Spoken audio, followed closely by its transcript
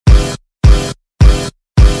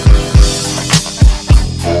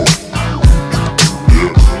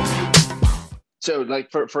So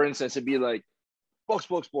like for instance, it'd be like box.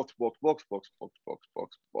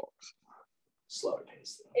 Slower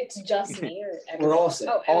pace. It's just me or everyone? We're all saying.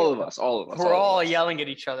 Oh, All everyone. of us. We're all yelling at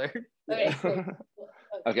each other. Okay, cool.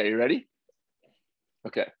 Okay, you ready?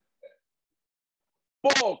 Okay.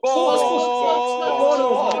 Box.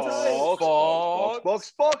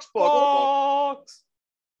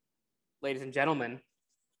 Ladies and gentlemen,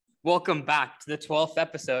 welcome back to the 12th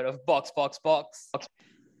episode of Box.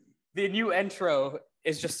 The new intro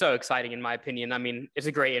is just so exciting, in my opinion. I mean, it's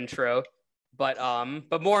a great intro, but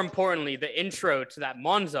more importantly, the intro to that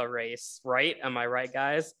Monza race, right? Am I right,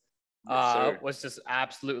 guys? Yes, was just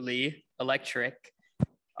absolutely electric.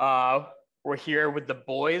 We're here with the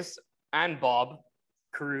boys and Bob,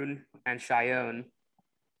 Karun, and Cheyenne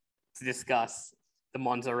to discuss the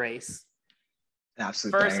Monza race.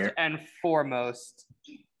 Absolute First banger. and foremost,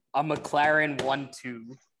 a McLaren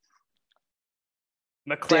 1-2.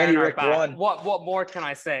 McLaren Danny are Rick back. won. What more can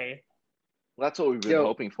I say? That's what we've been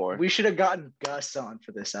hoping for. We should have gotten Gus on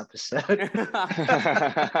for this episode.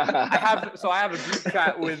 I have a group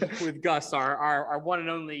chat with Gus, our one and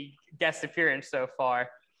only guest appearance so far,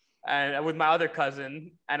 and with my other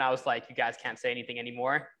cousin, and I was like, you guys can't say anything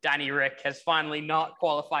anymore. Danny Rick has finally not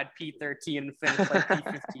qualified P13 and finished like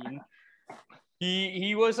P15.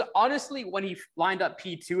 He was honestly, when he lined up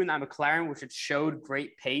P2 in that McLaren, which it showed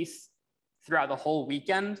great pace throughout the whole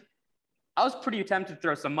weekend, I was pretty tempted to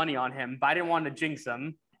throw some money on him, but I didn't want to jinx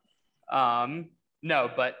him. No,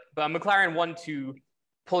 but McLaren 1-2,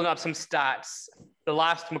 pulling up some stats. The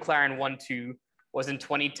last McLaren 1-2 was in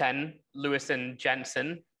 2010, Lewis and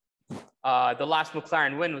Jensen. The last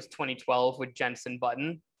McLaren win was 2012 with Jensen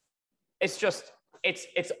Button. It's just,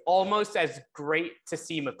 it's almost as great to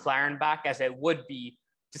see McLaren back as it would be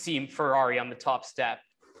to see Ferrari on the top step.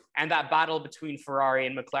 And that battle between Ferrari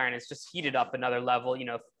and McLaren is just heated up another level. You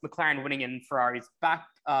know, McLaren winning in Ferrari's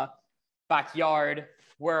backyard.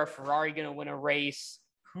 Where are Ferrari going to win a race?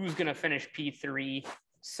 Who's going to finish P3?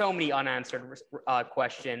 So many unanswered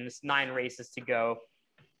questions. 9 races to go.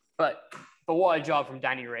 But what a job from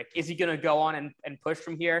Danny Rick. Is he going to go on and push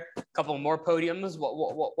from here? A couple more podiums.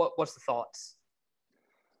 What's the thoughts?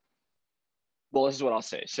 Well, this is what I'll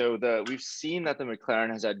say. So we've seen that the McLaren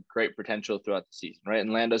has had great potential throughout the season, right?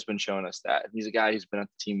 And Lando's been showing us that. He's a guy who's been at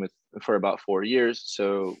the team for about 4 years.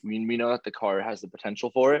 So we know that the car has the potential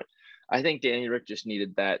for it. I think Danny Rick just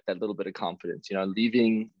needed that little bit of confidence, you know,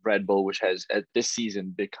 leaving Red Bull, which has at this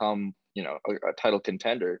season become, you know, a title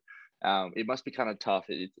contender. It must be kind of tough.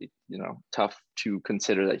 Tough to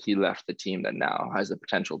consider that he left the team that now has the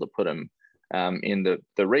potential to put him in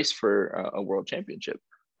the race for a world championship.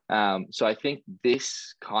 So I think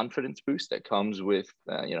this confidence boost that comes with,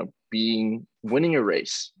 winning a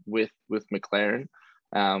race with McLaren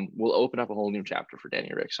will open up a whole new chapter for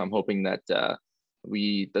Danny Rick. So I'm hoping that the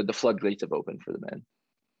floodgates have opened for the man.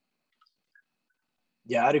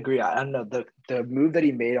 Yeah, I'd agree. I don't know. The move that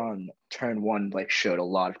he made on turn 1 like showed a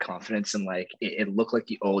lot of confidence, and like it looked like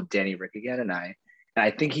the old Danny Rick again. And I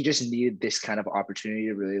think he just needed this kind of opportunity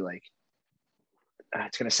to really like,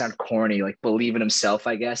 it's going to sound corny, like believe in himself,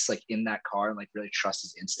 I guess, like in that car and like really trust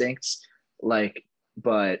his instincts. Like,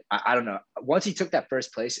 but I don't know. Once he took that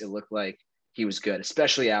first place, it looked like he was good,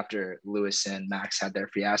 especially after Lewis and Max had their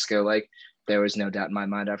fiasco. Like there was no doubt in my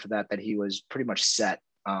mind after that he was pretty much set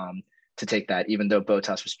to take that, even though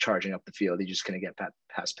Bottas was charging up the field. He just couldn't get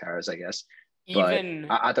past Perez, I guess. But I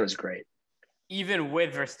thought it was great. Even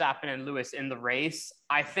with Verstappen and Lewis in the race,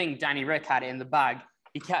 I think Danny Rick had it in the bag.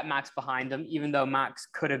 He kept Max behind him, even though Max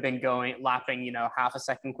could have been lapping, half a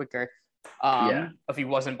second quicker if he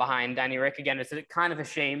wasn't behind Danny Rick. Again, it's kind of a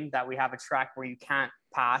shame that we have a track where you can't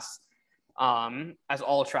pass, as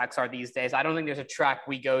all tracks are these days. I don't think there's a track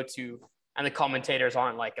we go to and the commentators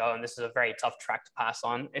aren't like, oh, and this is a very tough track to pass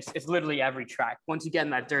on. It's literally every track. Once you get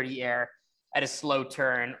in that dirty air at a slow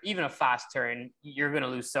turn, even a fast turn, you're going to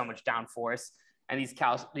lose so much downforce. And these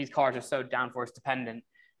cars are so downforce dependent.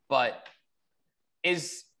 But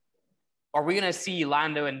are we going to see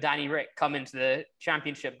Lando and Danny Rick come into the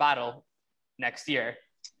championship battle next year?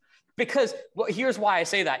 Because here's why I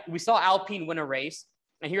say that. We saw Alpine win a race,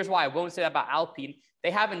 and here's why I won't say that about Alpine.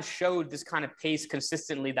 They haven't showed this kind of pace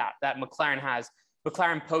consistently that McLaren has.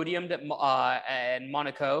 McLaren podiumed at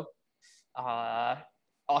Monaco,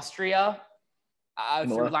 Austria,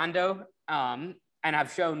 through Lando, and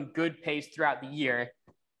have shown good pace throughout the year.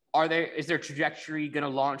 Is their trajectory going to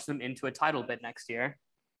launch them into a title bid next year?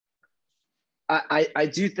 I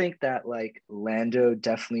do think that like Lando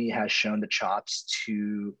definitely has shown the chops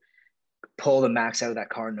to pull the max out of that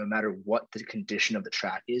car, no matter what the condition of the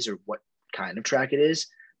track is or what kind of track it is.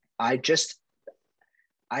 I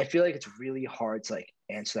I feel like it's really hard to like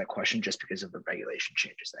answer that question just because of the regulation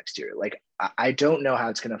changes next year. Like I don't know how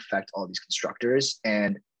it's going to affect all these constructors,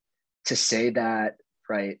 and to say that,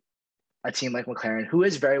 right, a team like McLaren, who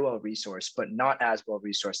is very well resourced, but not as well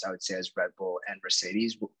resourced, I would say, as Red Bull and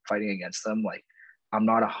Mercedes fighting against them, like I'm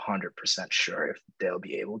not 100% sure if they'll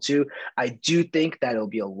be able to. I do think that it'll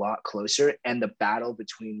be a lot closer, and the battle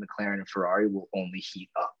between McLaren and Ferrari will only heat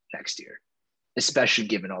up next year, especially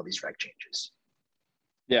given all these reg changes.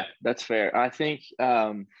 Yeah, that's fair. I think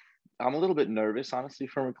I'm a little bit nervous, honestly,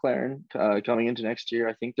 for McLaren coming into next year.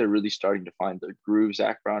 I think they're really starting to find their groove.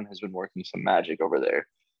 Zach Brown has been working some magic over there,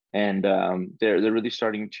 and they're really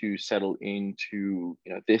starting to settle into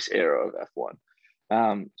this era of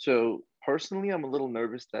F1. So personally, I'm a little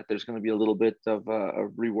nervous that there's going to be a little bit of a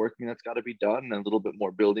reworking that's got to be done, and a little bit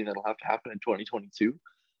more building that'll have to happen in 2022.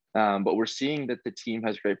 But we're seeing that the team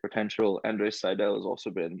has great potential. Andres Seidel has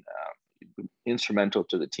also been instrumental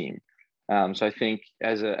to the team. So I think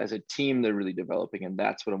as a team, they're really developing, and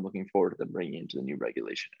that's what I'm looking forward to them bringing into the new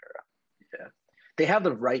regulation era. Yeah. They have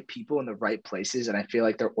the right people in the right places, and I feel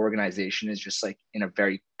like their organization is just like in a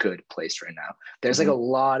very good place right now. There's like a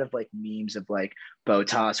lot of like memes of like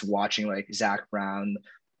Bottas watching like Zach Brown,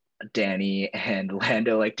 Danny, and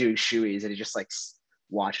Lando like doing shoeies, and he just like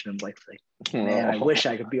watching them like man, I wish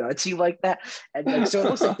I could be on a team like that. And like so it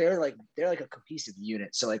looks like they're like a cohesive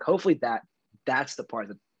unit. So like hopefully that's the part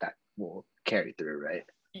that will carry through, right?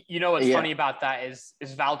 You know what's funny about that is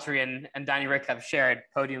Valtteri and Danny Rick have shared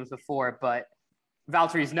podiums before, but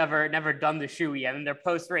Valtteri's never done the shoey. And in their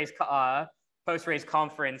post-race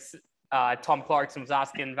conference, Tom Clarkson was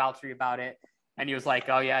asking Valtteri about it, and he was like,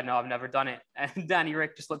 "Oh yeah, no, I've never done it." And Danny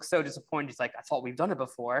Rick just looked so disappointed. He's like, "I thought we've done it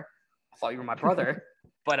before. I thought you were my brother."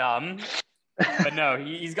 but no,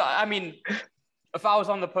 he's got. I mean, if I was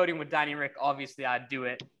on the podium with Danny Rick, obviously I'd do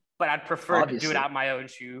it. But I'd prefer to do it out of my own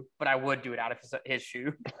shoe. But I would do it out of his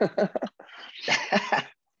shoe.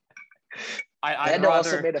 Lando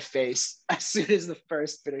also made a face as soon as the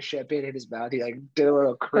first bit of champagne hit his mouth. He like did a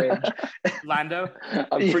little cringe. Lando?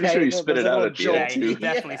 I'm pretty sure he spit it out at the end too. He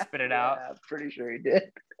definitely spit it out. Yeah, I'm pretty sure he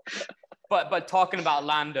did. But talking about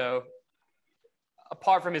Lando,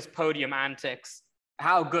 apart from his podium antics,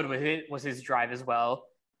 how good was his drive as well?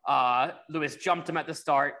 Lewis jumped him at the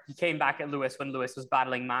start. He came back at Lewis when Lewis was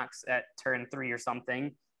battling Max at turn 3 or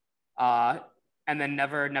something, and then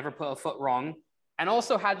never put a foot wrong. And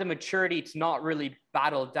also had the maturity to not really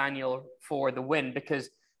battle Daniel for the win,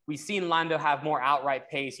 because we've seen Lando have more outright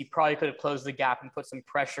pace. He probably could have closed the gap and put some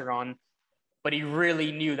pressure on, but he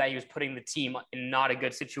really knew that he was putting the team in not a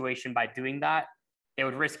good situation by doing that. They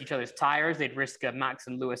would risk each other's tires. They'd risk a Max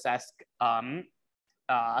and Lewis-esque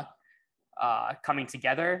coming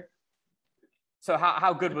together. So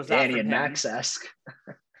how good was that? Danny and Max-esque.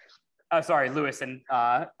 Oh, sorry, Lewis and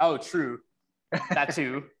true, that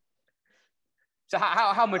too. So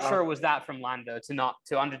how mature was that from Lando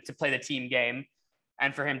to play the team game,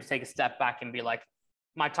 and for him to take a step back and be like,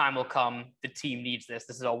 my time will come. The team needs this.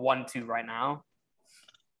 This is a 1-2 right now.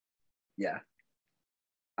 Yeah,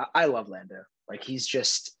 I love Lando. Like he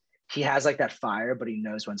has like that fire, but he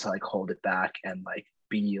knows when to like hold it back and like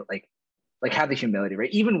be like have the humility,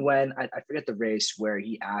 right? Even when I forget the race where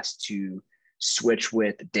he asked to switch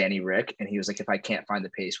with Danny Rick, and he was like, if I can't find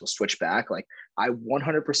the pace, we'll switch back. Like I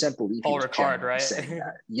 100% believe Paul Ricard, right? Saying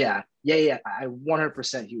that. Yeah. I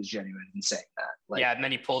 100% he was genuine in saying that. Like, yeah, and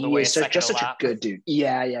then he pulled away. Just such a good dude.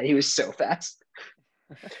 Yeah, he was so fast.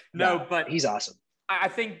 No, but he's awesome. I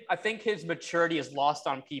think his maturity is lost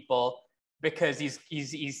on people because he's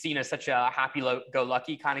seen as such a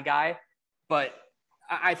happy-go-lucky kind of guy. But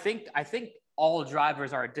I think all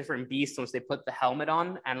drivers are a different beast once they put the helmet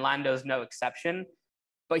on, and Lando's no exception.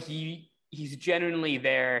 But he's genuinely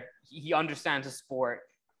there. He understands the sport.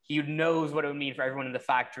 He knows what it would mean for everyone in the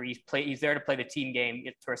factory. He's there to play the team game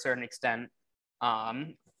to a certain extent.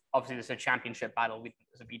 Obviously, there's a championship battle.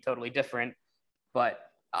 This would be totally different. But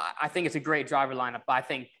I think it's a great driver lineup. I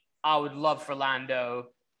think I would love for Lando,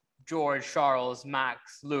 George, Charles,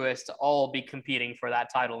 Max, Lewis to all be competing for that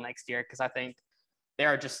title next year, because I think they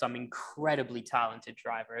are just some incredibly talented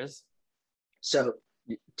drivers. So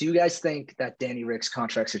do you guys think that Danny Rick's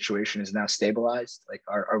contract situation is now stabilized? Like,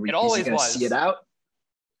 are we going to see it out?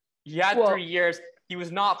 He had 3 years. He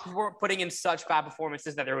was not putting in such bad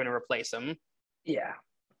performances that they're going to replace him. Yeah.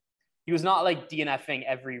 He was not like DNFing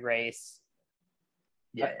every race.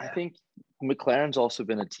 Yeah. I think McLaren's also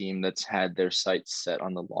been a team that's had their sights set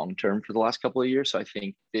on the long term for the last couple of years. So I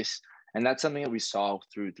think and that's something that we saw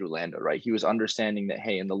through Lando, right? He was understanding that,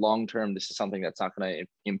 hey, in the long term, this is something that's not going to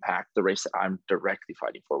impact the race that I'm directly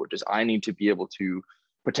fighting for, which is I need to be able to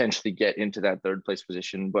potentially get into that third place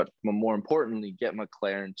position, but more importantly, get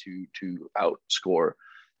McLaren to outscore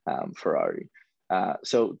Ferrari.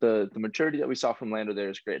 So the maturity that we saw from Lando there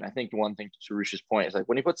is great. And I think one thing to Rush's point is like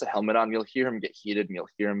when he puts the helmet on, you'll hear him get heated and you'll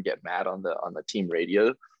hear him get mad on the team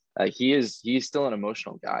radio. He's still an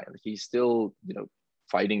emotional guy. Like he's still,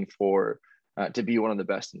 fighting for to be one of the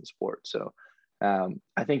best in the sport. So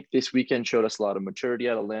I think this weekend showed us a lot of maturity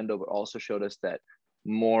out of Lando, but also showed us that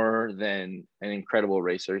more than an incredible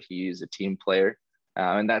racer, he is a team player.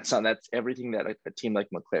 And that's everything that a team like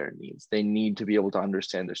McLaren needs. They need to be able to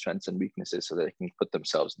understand their strengths and weaknesses so that they can put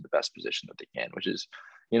themselves in the best position that they can, which is,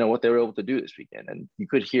 what they were able to do this weekend. And you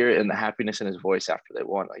could hear it in the happiness in his voice after they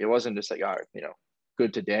won. Like it wasn't just like,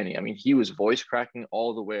 good to Danny. I mean, he was voice cracking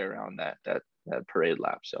all the way around that parade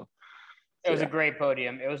lap. So it was a great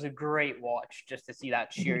podium. It was a great watch just to see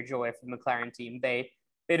that sheer joy from the McLaren team. They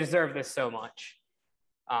deserve this so much.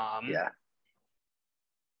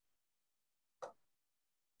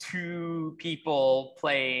 Two people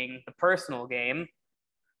playing the personal game,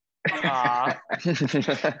 Max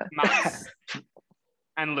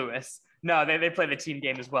and Lewis. No, they play the team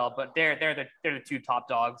game as well, but they're the two top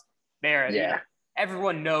dogs.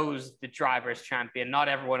 Everyone knows the driver's champion. Not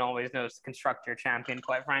everyone always knows the constructor champion,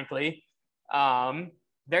 quite frankly.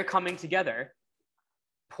 They're coming together.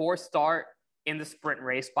 Poor start in the sprint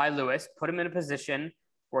race by Lewis put him in a position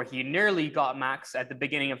where he nearly got Max at the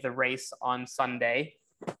beginning of the race on Sunday,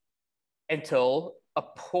 until a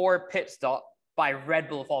poor pit stop by Red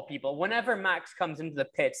Bull of all people. Whenever Max comes into the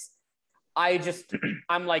pits,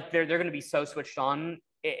 I'm like, they're going to be so switched on.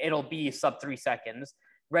 It'll be sub 3 seconds.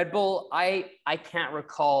 Red Bull, I can't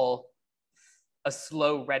recall a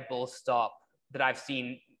slow Red Bull stop that I've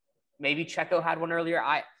seen. Maybe Checo had one earlier.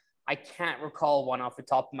 I can't recall one off the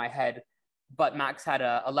top of my head, but Max had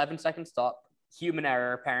a 11-second stop. Human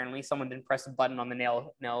error, apparently. Someone didn't press a button on the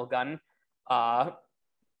nail gun.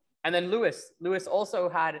 And then Lewis also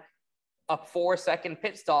had a 4-second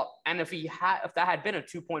pit stop. And if that had been a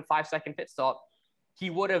 2.5-second pit stop, he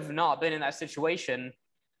would have not been in that situation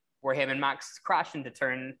where him and Max crashed into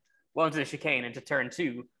the chicane into turn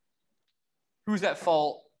 2. Who's at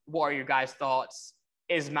fault? What are your guys' thoughts?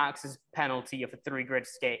 Is Max's penalty of a 3 grid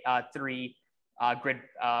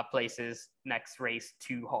places next race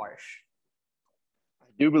too harsh? I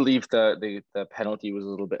do believe the penalty was a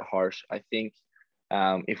little bit harsh. I think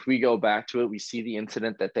if we go back to it, we see the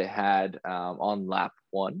incident that they had on lap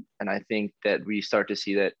 1. And I think that we start to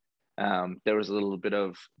see that there was a little bit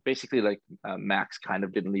of basically like Max kind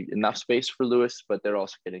of didn't leave enough space for Lewis, but they're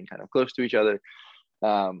also getting kind of close to each other.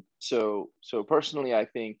 So personally, I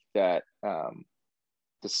think that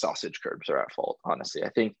the sausage curbs are at fault, honestly. I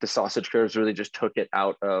think the sausage curbs really just took it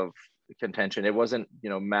out of contention. It wasn't,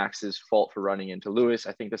 Max's fault for running into Lewis.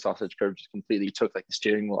 I think the sausage curbs just completely took like the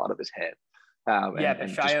steering wheel out of his hand.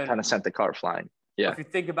 And just kind of sent the car flying. Yeah. If you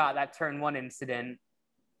think about that turn 1 incident,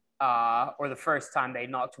 or the first time they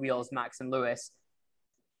knocked wheels, Max and Lewis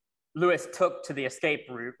took to the escape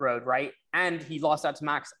road, right? And he lost out to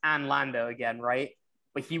Max and Lando again, right?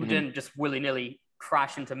 But he didn't just willy-nilly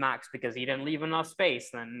crash into Max because he didn't leave enough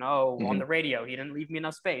space. Then on the radio, he didn't leave me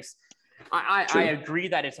enough space. I agree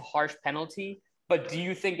that it's a harsh penalty, but do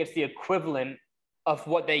you think it's the equivalent of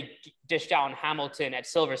what they dished out on Hamilton at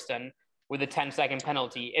Silverstone with a 10-second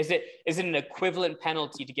penalty? Is it an equivalent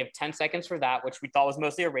penalty to give 10 seconds for that, which we thought was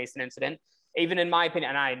mostly a racing incident? Even in my opinion,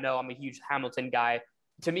 and I know I'm a huge Hamilton guy,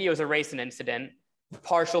 to me it was a racing incident.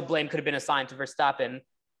 Partial blame could have been assigned to Verstappen,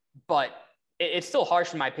 but it's still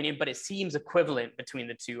harsh in my opinion, but it seems equivalent between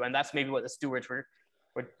the two. And that's maybe what the stewards were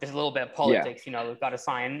there's a little bit of politics, we've got to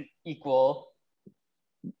sign equal.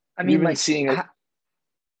 I mean, like seeing it.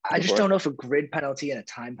 I just don't know if a grid penalty and a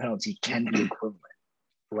time penalty can be equivalent.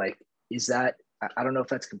 Like, is that, I don't know if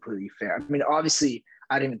that's completely fair. I mean, obviously,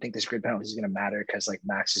 I didn't even think this grid penalty is going to matter because, like,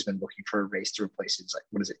 Max has been looking for a race to replace his, like,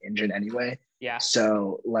 what is it, engine anyway? Yeah.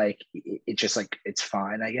 So, like, it just, like, it's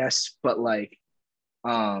fine, I guess. But, like,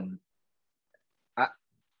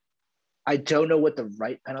 I don't know what the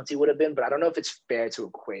right penalty would have been, but I don't know if it's fair to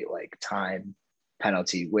equate, like, time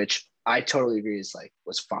penalty, which I totally agree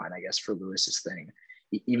was fine, I guess, for Lewis's thing,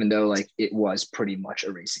 even though, like, it was pretty much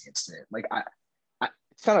a racing incident. Like,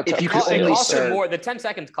 it's kind of if you tough. could only cost him more. The 10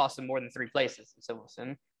 seconds cost him more than 3 places in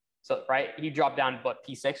Silverstone. So, right, he dropped down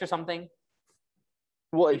P6 or something.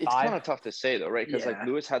 Well, P5? it's kind of tough to say though, right? Because like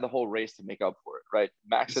Lewis had the whole race to make up for it, right?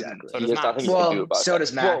 Max exactly. he has nothing he can do about so that.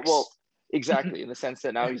 does Max. Well, exactly, in the sense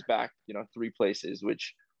that now he's back, 3 places,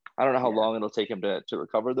 which I don't know how long it'll take him to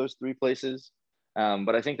recover those 3 places.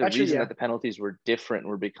 But I think the Actually, reason yeah. that the penalties were different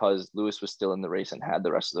were because Lewis was still in the race and had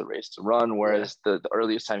the rest of the race to run, whereas the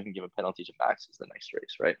earliest time you can give a penalty to Max is the next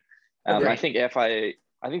race, right? I think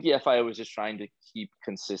the FIA was just trying to keep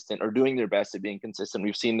consistent or doing their best at being consistent.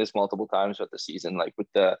 We've seen this multiple times throughout the season, like with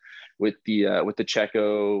the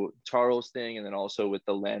Checo Charles thing, and then also with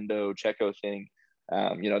the Lando Checo thing.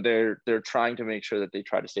 They're trying to make sure that they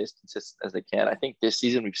try to stay as consistent as they can. I think this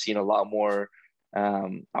season we've seen a lot more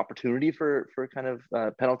opportunity for kind of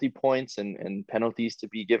penalty points and penalties to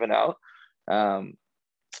be given out.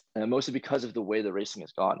 And mostly because of the way the racing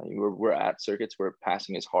has gone. I mean, we're at circuits where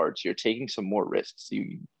passing is hard, so you're taking some more risks.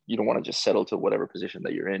 You don't want to just settle to whatever position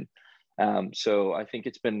that you're in. So I think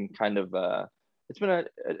it's been kind of it's been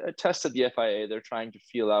a test of the FIA. They're trying to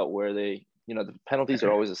feel out where the penalties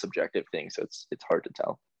are always a subjective thing, so it's hard to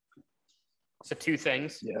tell. So two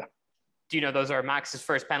things. Yeah. Do you know those are Max's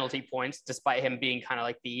first penalty points, despite him being kind of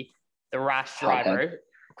like the rash driver,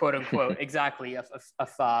 quote unquote, exactly, of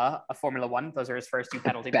Formula One. Those are his first two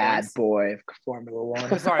penalty Bad points. boy of Formula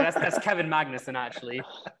One. Sorry, that's Kevin Magnussen actually.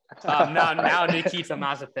 Now Nikita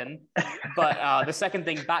Mazepin. But the second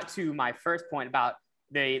thing, back to my first point about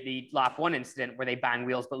the lap one incident where they banged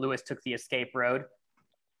wheels, but Lewis took the escape road.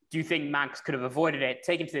 Do you think Max could have avoided it,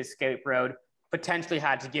 taken to the escape road, potentially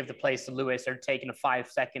had to give the place to Lewis or taken a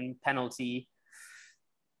 5-second penalty?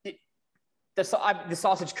 The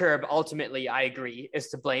sausage curb, ultimately, I agree, is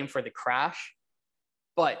to blame for the crash.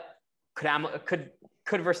 But could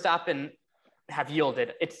Verstappen have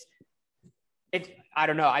yielded? I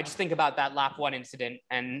don't know. I just think about that lap one incident,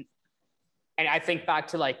 and I think back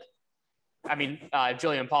to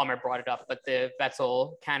Julian Palmer brought it up, but the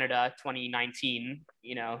Vettel Canada 2019,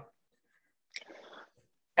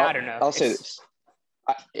 I don't know. I'll say this.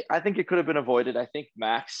 I think it could have been avoided. I think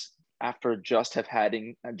Max, after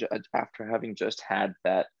having just had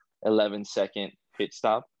that 11-second pit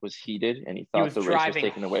stop, was heated, and he thought the race was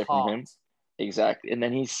taken away from him. Exactly. And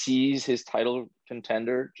then he sees his title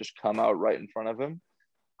contender just come out right in front of him.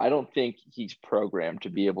 I don't think he's programmed to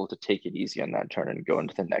be able to take it easy on that turn and go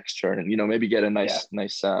into the next turn and, maybe get a nice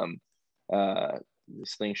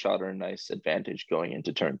slingshot or a nice advantage going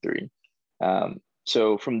into turn 3.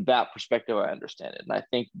 So from that perspective, I understand it. And I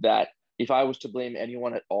think that if I was to blame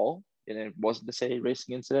anyone at all, and it wasn't to say a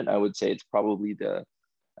racing incident, I would say it's probably the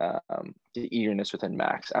eagerness within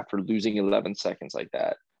Max after losing 11 seconds like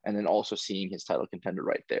that. And then also seeing his title contender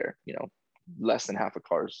right there, less than half a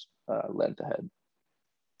car's length ahead.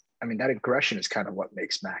 I mean, that aggression is kind of what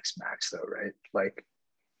makes Max, though, right? Like,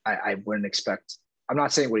 I wouldn't expect, I'm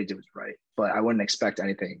not saying what he did was right, but I wouldn't expect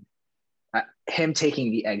anything. Him taking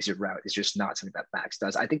the exit route is just not something that Max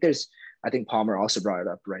does. I think Palmer also brought it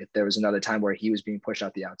up, right? There was another time where he was being pushed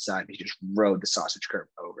out the outside. He just rode the sausage curb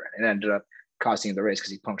over it and ended up costing him the race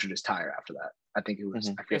because he punctured his tire after that. I think it was.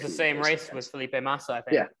 It was the same race with Felipe Massa, I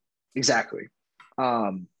think. Yeah, exactly.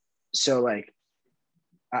 So like,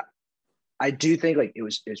 I do think like it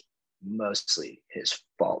was mostly his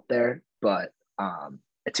fault there, but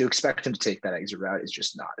to expect him to take that exit route is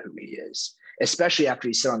just not who he is. Especially after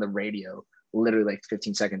he said on the radio, literally like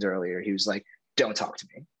 15 seconds earlier, he was like, "Don't talk to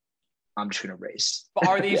me. I'm just gonna race." But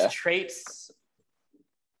are these traits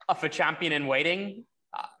of a champion in waiting?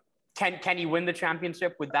 Can he win the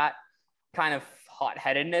championship with that kind of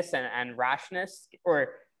hot-headedness and rashness, or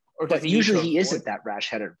but usually he isn't that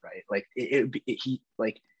rash-headed, right? Like he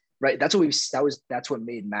right. That's what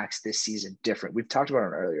made Max this season different. We've talked about it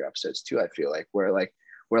on earlier episodes too. I feel like where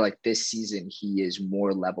this season he is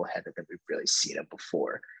more level-headed than we've really seen him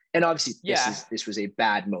before. And obviously, this was a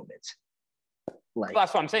bad moment. Like,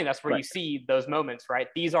 that's what I'm saying. That's where you see those moments, right?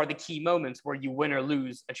 These are the key moments where you win or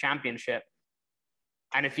lose a championship.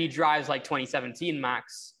 And if he drives like 2017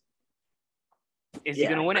 Max, is he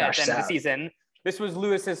going to win it at the end of the season? This was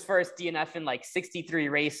Lewis's first DNF in like 63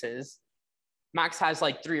 races. Max has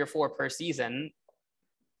like 3 or 4 per season.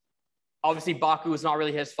 Obviously, Baku was not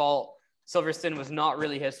really his fault. Silverstone was not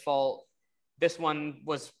really his fault. This one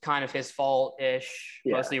was kind of his fault-ish,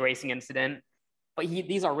 mostly racing incident. But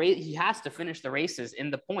he has to finish the races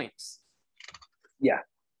in the points. Yeah.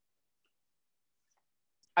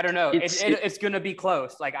 I don't know. It's going to be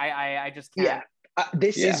close. Like I just can't. Yeah.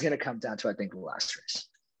 This is going to come down to, I think, the last race.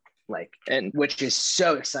 Which is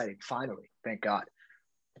so exciting. Finally, thank God.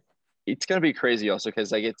 It's going to be crazy also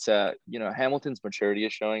because it's Hamilton's maturity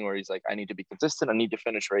is showing where he's like, I need to be consistent. I need to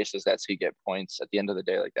finish races. That's how you get points. At the end of the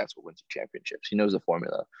day, like that's what wins you championships. He knows the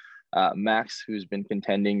formula. Max, who's been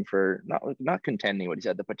contending for not contending, but he's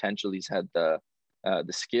had the potential. He's had the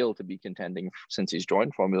skill to be contending since he's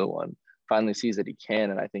joined Formula One. Finally sees that he can,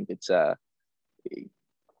 and I think it's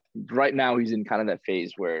right now he's in kind of that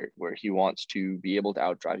phase where he wants to be able to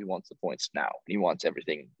outdrive. He wants the points now. He wants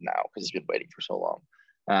everything now because he's been waiting for so long.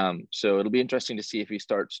 So it'll be interesting to see if he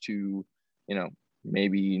starts to,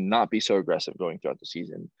 maybe not be so aggressive going throughout the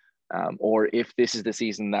season, or if this is the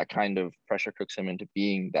season that kind of pressure cooks him into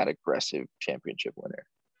being that aggressive championship winner.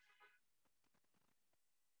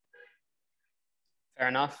 Fair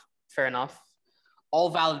enough. All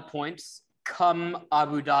valid points. Come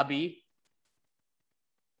Abu Dhabi.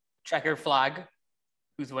 Checker flag.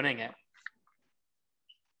 Who's winning it?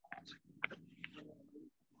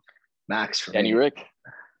 Max for Danny me. Rick.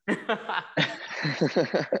 Not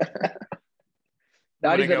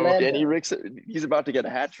gonna even go- Lando. Danny Rick's he's about to get a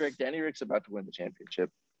hat trick. Danny Rick's about to win the championship.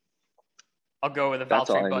 I'll go with a That's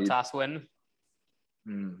all Valtteri I need. Bottas win.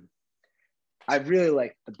 I really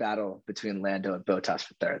like the battle between Lando and Bottas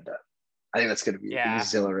for third, though. I think that's going to be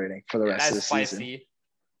exhilarating for the rest of the That's season. spicy.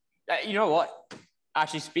 You know what?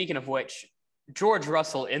 Actually, speaking of which, George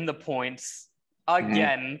Russell in the points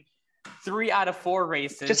again. 3 out of 4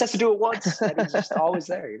 races. Just has to do it once, and he's just always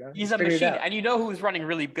there. He's a Figured it machine. out. And you know who was running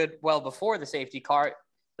really good well before the safety car?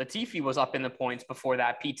 Latifi was up in the points before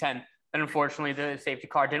that, P10. And unfortunately, the safety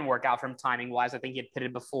car didn't work out from timing-wise. I think he had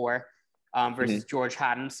pitted before versus George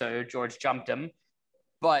hadn't, so George jumped him.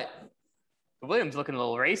 But Williams looking a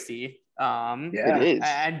little racy. It is.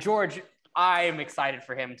 And George, I am excited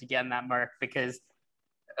for him to get in that Merc because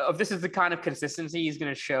if this is the kind of consistency he's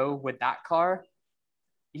going to show with that car,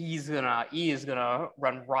 he is gonna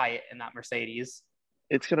run riot in that Mercedes.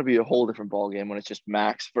 It's going to be a whole different ballgame when it's just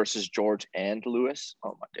Max versus George and Lewis.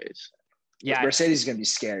 Oh, my days. Yeah, Mercedes is going to be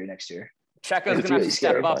scary next year. Checo's It's gonna have really to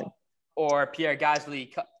step scary, up, man. or Pierre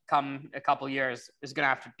Gasly come a couple years is gonna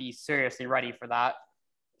have to be seriously ready for that.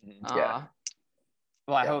 Yeah.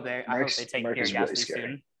 Well, I Yeah. hope they take Merc Pierre is really Gasly scary.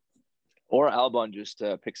 soon. Or Albon just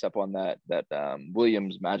picks up on that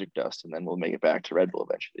Williams magic dust, and then we'll make it back to Red Bull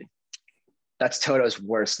eventually. That's Toto's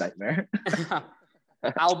worst nightmare.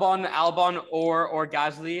 Albon or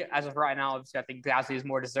Gasly. As of right now, obviously, I think Gasly is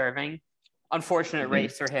more deserving. Unfortunate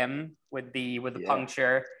race for him with the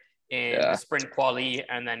puncture in the sprint quali,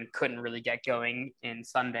 and then couldn't really get going in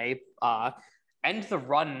Sunday. End the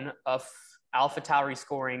run of AlphaTauri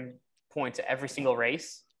scoring points at every single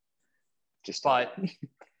race, but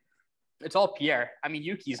it's all Pierre. I mean,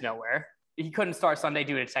 Yuki's nowhere. He couldn't start Sunday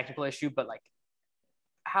due to a technical issue, but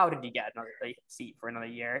how did he get another seat for another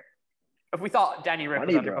year? If we thought Danny Rick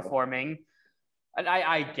was underperforming, and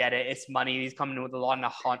I get it, it's money. He's coming in with a lot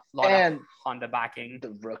of Honda backing.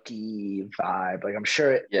 The rookie vibe, I'm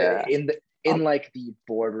sure in the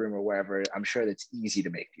boardroom or wherever, I'm sure that's easy to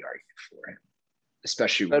make the argument for him,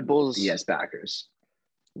 especially Red Bull's DS backers.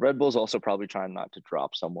 Red Bull's also probably trying not to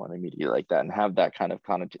drop someone immediately like that and have that kind of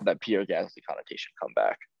that Pierre Gasly connotation come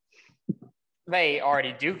back. They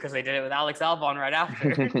already do because they did it with Alex Albon right after.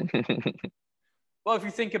 Well, if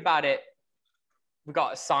you think about it, we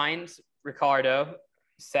got Sainz, Ricardo,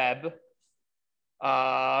 Seb,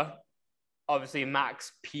 obviously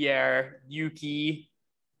Max, Pierre, Yuki,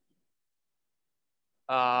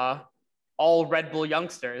 all Red Bull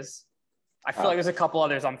youngsters. I feel like there's a couple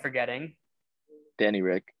others I'm forgetting. Danny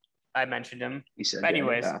Rick. I mentioned him. He said,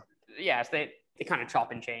 anyways, yes, they kind of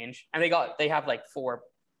chop and change. And they have 4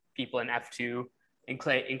 people in F2,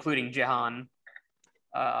 including Jehan.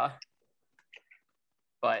 But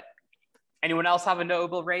anyone else have a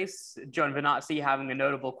notable race? Joan Vinazzi having a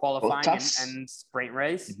notable qualifying and sprint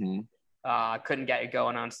race. Couldn't get it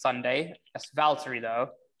going on Sunday. That's Valtteri, though.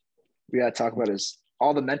 We got to talk about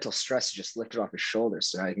all the mental stress just lifted off his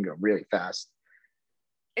shoulders, so now he can go really fast.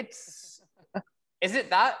 Is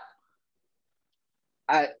it that?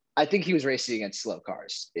 I think he was racing against slow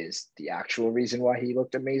cars is the actual reason why he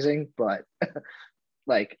looked amazing, but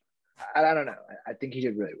I don't know. I think he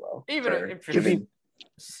did really well. Even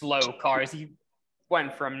slow cars, he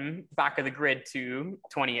went from back of the grid to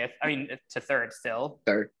 20th. I mean, to third still.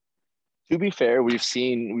 Third. To be fair, we've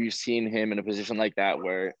seen him in a position like that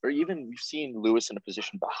or even we've seen Lewis in a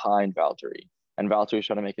position behind Valtteri, and Valtteri's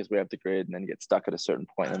trying to make his way up the grid and then get stuck at a certain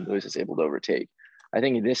point, and Lewis is able to overtake. I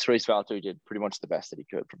think in this race, Valtteri did pretty much the best that he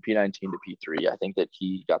could from P19 to P3. I think that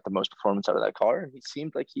he got the most performance out of that car, and he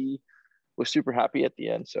seemed like he was super happy at the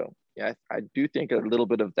end. So, yeah, I do think a little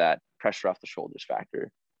bit of that pressure off the shoulders factor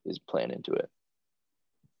is playing into it.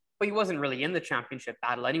 But he wasn't really in the championship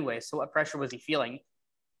battle anyway, so what pressure was he feeling?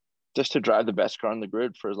 Just to drive the best car on the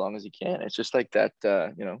grid for as long as he can. It's just like that,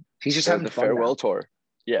 he's just having the fun farewell now. tour.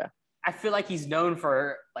 Yeah. I feel like he's known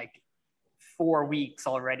for 4 weeks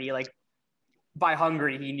already. By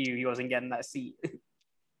Hungary, he knew he wasn't getting that seat.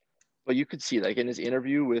 But you could see in his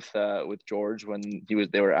interview with George when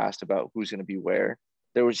they were asked about who's going to be where,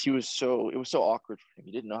 it was so awkward for him.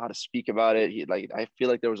 He didn't know how to speak about it. I feel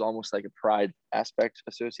like there was almost like a pride aspect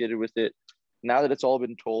associated with it. Now that it's all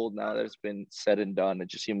been told, now that it's been said and done, it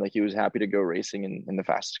just seemed like he was happy to go racing in the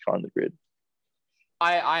fastest car on the grid.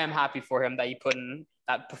 I am happy for him that he put in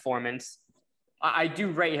that performance. I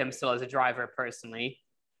do rate him still as a driver personally.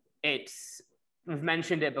 We've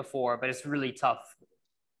mentioned it before, but it's really tough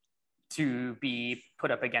to be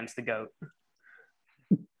put up against the GOAT.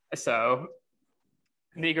 So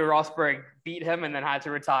Nico Rosberg beat him and then had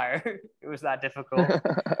to retire. It was that difficult.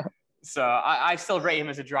 So I still rate him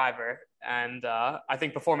as a driver. And I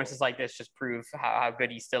think performances like this just prove how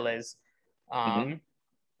good he still is.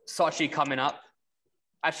 Sochi coming up.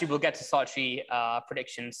 Actually, we'll get to Sochi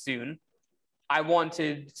predictions soon. I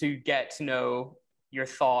wanted to get to know your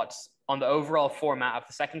thoughts on the overall format of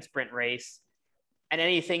the second sprint race and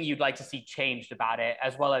anything you'd like to see changed about it,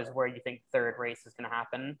 as well as where you think third race is going to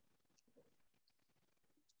happen.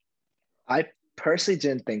 I personally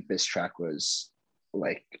didn't think this track was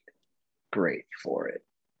like great for it,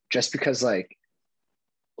 just because like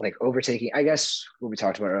overtaking, I guess what we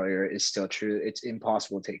talked about earlier is still true. It's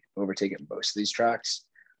impossible to overtake at most of these tracks,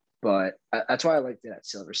 but that's why I liked it at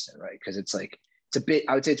Silverstone, right? Because it's like, it's a bit,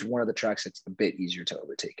 I would say it's one of the tracks that's a bit easier to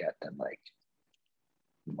overtake at than like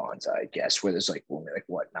Monza, I guess, where there's like only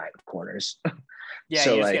like 9 corners. Yeah,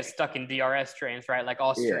 so you just like, get stuck in DRS trains, right? Like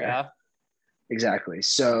Austria. Yeah, exactly.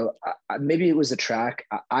 So maybe it was the track.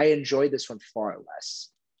 I enjoyed this one far less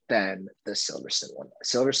than the Silverstone one.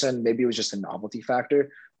 Silverstone, maybe it was just a novelty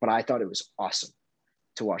factor, but I thought it was awesome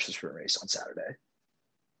to watch this sprint race on Saturday.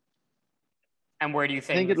 And where do you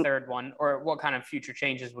think the third one, or what kind of future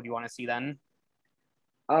changes would you want to see then?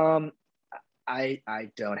 I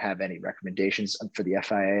don't have any recommendations for the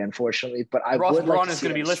FIA, unfortunately, but I Ross would Brawn like to is see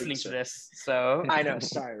going to it be on the listening street to this, so I know.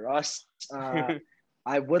 Sorry, Ross.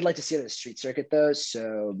 I would like to see it on the street circuit though,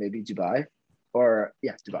 so maybe Dubai, or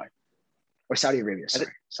Dubai, or Saudi Arabia.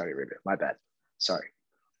 Saudi Arabia. My bad. Sorry.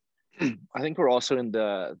 I think we're also in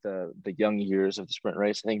the young years of the sprint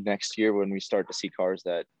race. I think next year when we start to see cars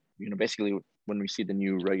that, basically when we see the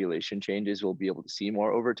new regulation changes, we'll be able to see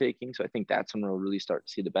more overtaking. So I think that's when we'll really start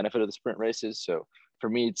to see the benefit of the sprint races. So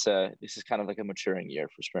for me, this is kind of like a maturing year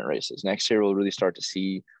for sprint races. Next year, we'll really start to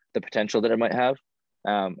see the potential that it might have.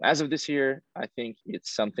 As of this year, I think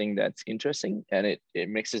it's something that's interesting and it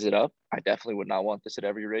mixes it up. I definitely would not want this at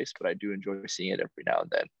every race, but I do enjoy seeing it every now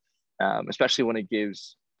and then, especially when it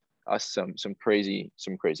gives us some crazy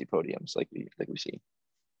podiums like we see.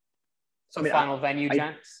 So final venue,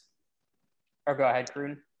 gents. Or go ahead,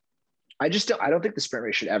 Kroon. I don't think the sprint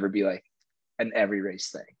race should ever be like an every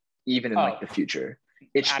race thing, even in like the future.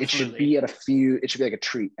 It should be at it should be like a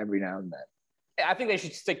treat every now and then. I think they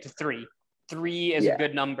should stick to 3. 3 is a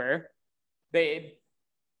good number. They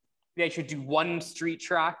should do one street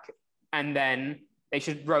track and then they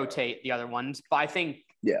should rotate the other ones. But I think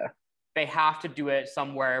they have to do it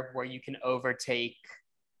somewhere where you can overtake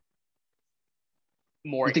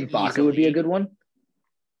more. You think Baku would be a good one?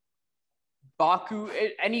 Baku,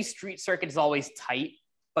 any street circuit is always tight,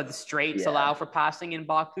 but the straights allow for passing in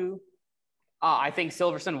Baku. I think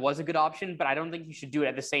Silverstone was a good option, but I don't think you should do it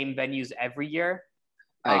at the same venues every year.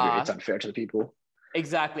 I agree. It's unfair to the people.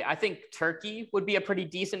 Exactly. I think Turkey would be a pretty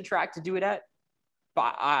decent track to do it at,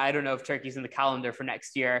 but I don't know if Turkey's in the calendar for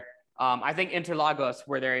next year. I think Interlagos,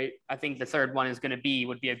 where I think the third one is going to be,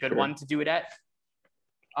 would be a good one to do it at.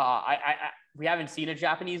 We haven't seen a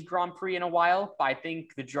Japanese Grand Prix in a while, but I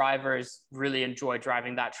think the drivers really enjoy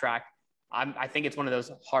driving that track. I think it's one of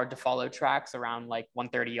those hard to follow tracks around like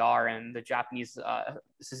 130R and the Japanese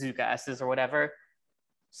Suzuka S's or whatever.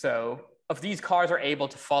 So if these cars are able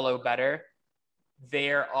to follow better,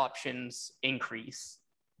 their options increase.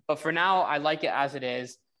 But for now, I like it as it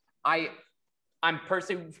is. I'm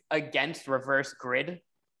personally against reverse grid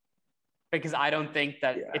because I don't think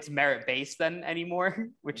that it's merit-based then anymore,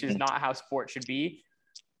 which is not how sport should be.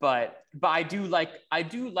 But I do like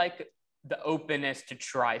the openness to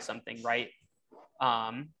try something, right?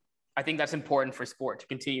 I think that's important for sport to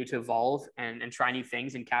continue to evolve and try new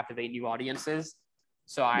things and captivate new audiences.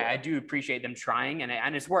 So I do appreciate them trying,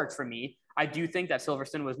 and it's worked for me. I do think that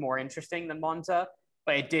Silverstone was more interesting than Monza,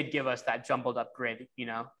 but it did give us that jumbled up grid,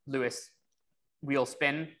 Lewis wheel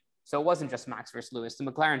spin. So it wasn't just Max versus Lewis. The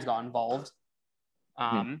McLarens got involved.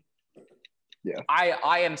 I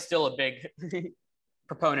am still a big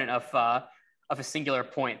proponent of a singular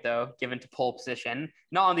point, though, given to pole position.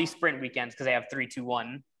 Not on these sprint weekends because they have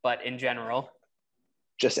 3-2-1, but in general.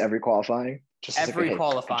 Just every qualifying? Just every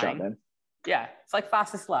qualifying. Job, yeah, it's like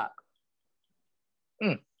fastest lap.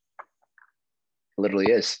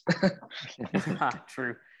 Literally is.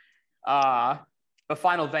 True. the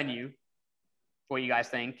final venue. What do you guys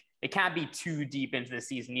think? It can't be too deep into the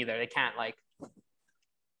season either. They can't like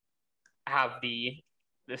have the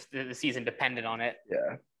season dependent on it.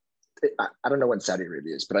 Yeah. I don't know when Saudi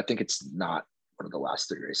Arabia is, but I think it's not one of the last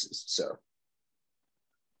 3 races. So,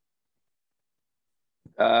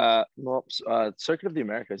 Circuit of the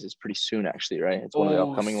Americas is pretty soon, actually, right? It's one of the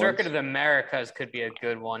upcoming Circuit ones. of the Americas could be a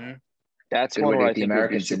good one. That's It one would where I get the think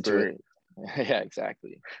Americans would be into super. Yeah,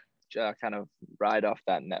 exactly. Kind of ride off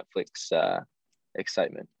that Netflix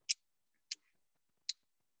excitement.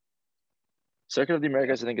 Circuit of the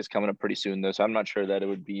Americas, I think, is coming up pretty soon, though, so I'm not sure that it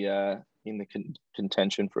would be in the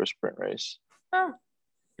contention for a sprint race. Oh,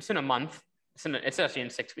 it's in a month. It's actually in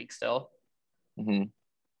 6 weeks still. Mm-hmm.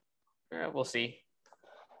 Yeah, we'll see.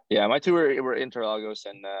 Yeah, my two were Interlagos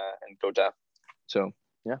and Kota. So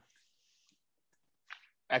yeah.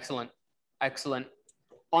 Excellent.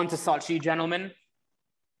 On to Sochi, gentlemen.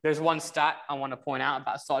 There's one stat I want to point out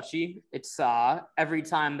about Sochi. It's every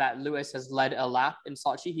time that Lewis has led a lap in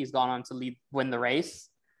Sochi, he's gone on to win the race.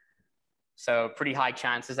 So pretty high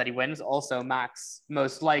chances that he wins. Also, Max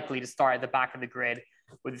most likely to start at the back of the grid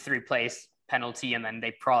with a 3-place penalty, and then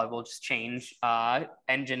they probably will just change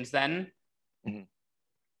engines then. Mm-hmm.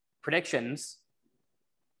 Predictions.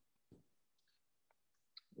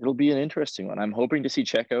 It'll be an interesting one. I'm hoping to see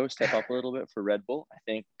Checo step up a little bit for Red Bull. I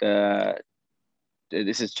think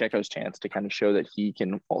this is Checo's chance to kind of show that he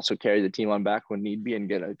can also carry the team on back when need be and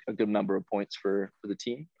get a good number of points for the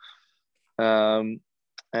team. And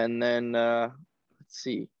then let's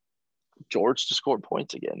see, George to score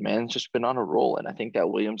points again. Man, it's just been on a roll, and I think that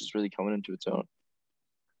Williams is really coming into its own.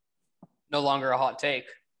 No longer a hot take.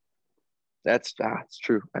 That's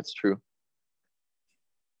true. That's true.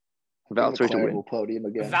 Valtteri to win. Podium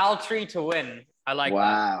again. Valtteri to win. I like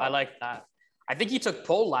that. I like that. I think he took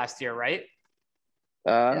pole last year, right?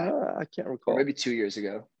 I can't recall. Or maybe 2 years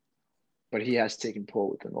ago, but he has taken pole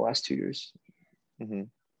within the last 2 years.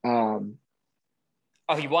 Mm-hmm.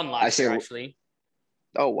 He won last year, actually.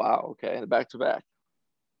 Oh, wow. Okay. The back-to-back.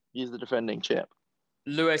 He's the defending champ.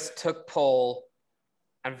 Lewis took pole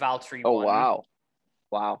and Valtteri won. Oh, wow.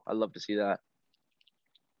 Wow. I'd love to see that.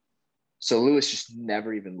 So Lewis just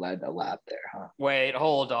never even led a lap there, huh? Wait,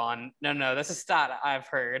 hold on. No. That's a stat I've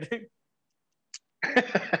heard.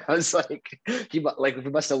 I was like, we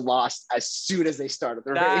must have lost as soon as they started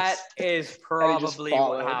the race. That is probably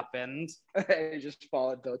what happened. He just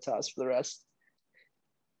followed Bottas for the rest.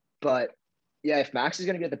 But yeah, if Max is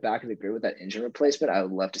going to be at the back of the grid with that engine replacement, I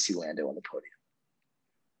would love to see Lando on the podium.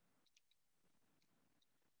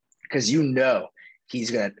 Because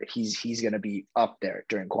he's gonna be up there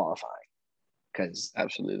during qualifying. Because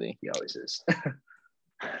absolutely, he always is.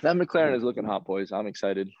 That McLaren is looking hot, boys. I'm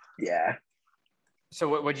excited. Yeah. So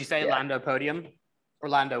what would you say, Lando podium? Or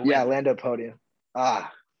Lando win? Yeah, Lando podium. I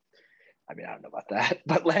mean, I don't know about that,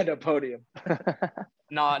 but Lando podium.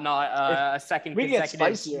 not a second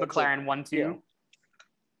consecutive McLaren 1-2. Yeah.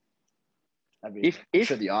 I mean, I'm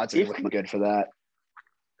sure the odds are looking good for that.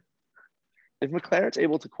 If McLaren's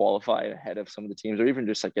able to qualify ahead of some of the teams, or even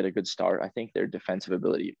just like get a good start, I think their defensive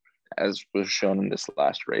ability, as was shown in this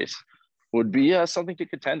last race, would be something to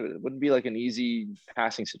contend with. It wouldn't be like an easy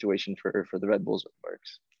passing situation for the Red Bulls if it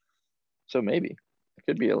works. So maybe it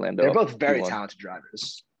could be a Lando. They're both very talented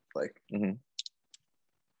drivers.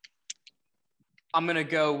 I'm gonna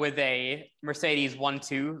go with a Mercedes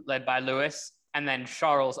 1-2 led by Lewis, and then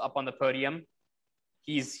Charles up on the podium.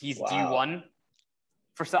 He's D1.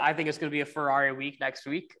 I think it's gonna be a Ferrari week next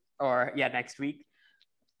week. I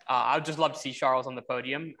would just love to see Charles on the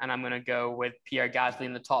podium, and I'm gonna go with Pierre Gasly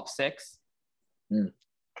in the top 6.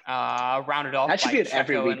 Rounded off. That should by be an Checo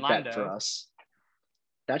every week and Lando. bet for us.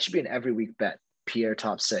 That should be an every week bet. Pierre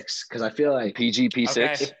top 6, because I feel like PGP6.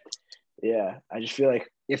 Okay. Yeah, I just feel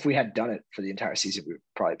like if we had done it for the entire season, we would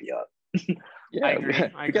probably be up. Yeah, I agree.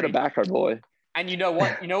 We got to back our boy. And you know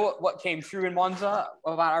what? What came through in Monza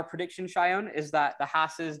about our prediction, Cheyenne, is that the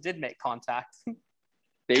Haas's did make contact.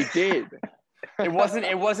 They did. It wasn't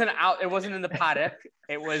out. It wasn't in the paddock.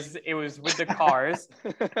 It was with the cars,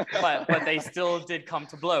 but they still did come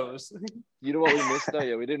to blows. You know what we missed though?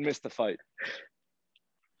 Yeah, we didn't miss the fight.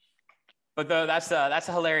 But though that's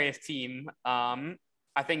a hilarious team.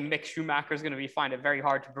 I think Mick Schumacher is going to find it very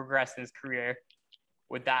hard to progress in his career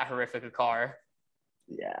with that horrific a car.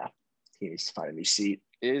 Yeah, he needs to find a new seat.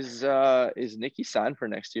 Is Nicky signed for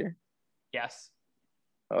next year? Yes.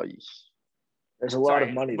 Oh, there's a lot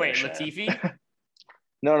of money. Wait, there, Latifi?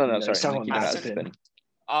 No. Sorry, Nicky Mazepin.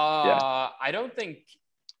 I don't think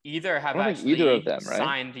either have actually either of them, right?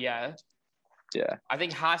 signed yet. Yeah. I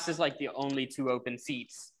think Haas is like the only 2 open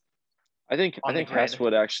seats. I think On the Hess grid.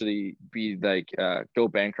 would actually be like go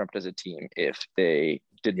bankrupt as a team if they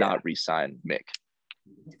did not re-sign Mick.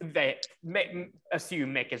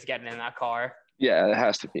 Assume Mick is getting in that car. Yeah, it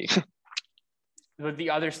has to be. With the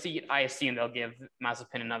other seat, I assume they'll give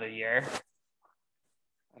Mazepin another year.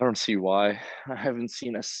 I don't see why. I haven't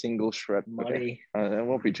seen a single shred. Money. I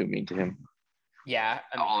won't be too mean to him. Yeah,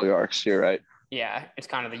 I mean, Oligarchs, you're right. yeah, it's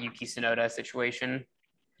kind of the Yuki Tsunoda situation.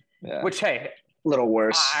 Yeah. Which, hey, A little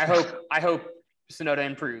worse. I hope Tsunoda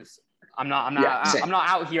improves. I'm not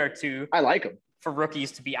out here I like him. for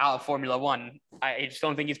rookies to be out of Formula One. I just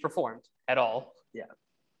don't think he's performed at all.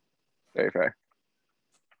 Very fair.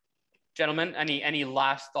 Gentlemen, any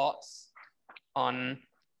last thoughts on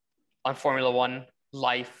Formula One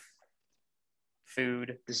life,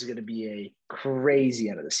 food? This is going to be a crazy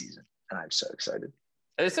end of the season, and I'm so excited.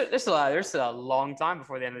 There's a long time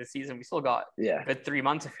before the end of the season. We still got Yeah. a good 3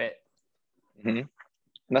 months of it. Mm-hmm.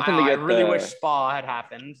 Nothing to I get. really wish Spa had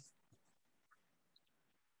happened.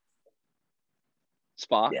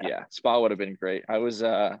 Spa. Yeah. Yeah, Spa would have been great. I was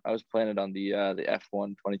planning on the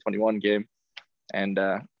F1 2021 game, and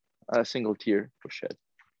a single tear was shed.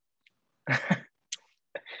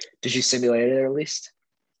 Did you simulate it at least?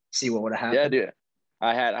 See what would have happened? Yeah, dude.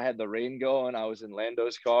 I had the rain going. I was in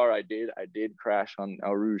Lando's car. I did crash on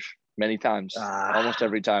Eau Rouge many times, almost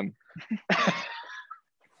every time.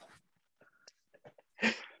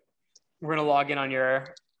 We're gonna log in on your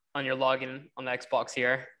login on the Xbox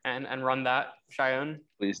here and run that, Cheyenne.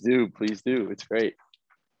 Please do. It's great.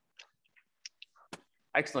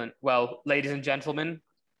 Excellent. Well, ladies and gentlemen,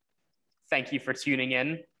 thank you for tuning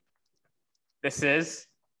in. This is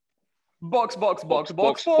Box. Books.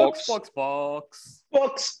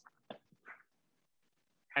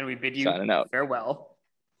 And we bid you Signing out. farewell.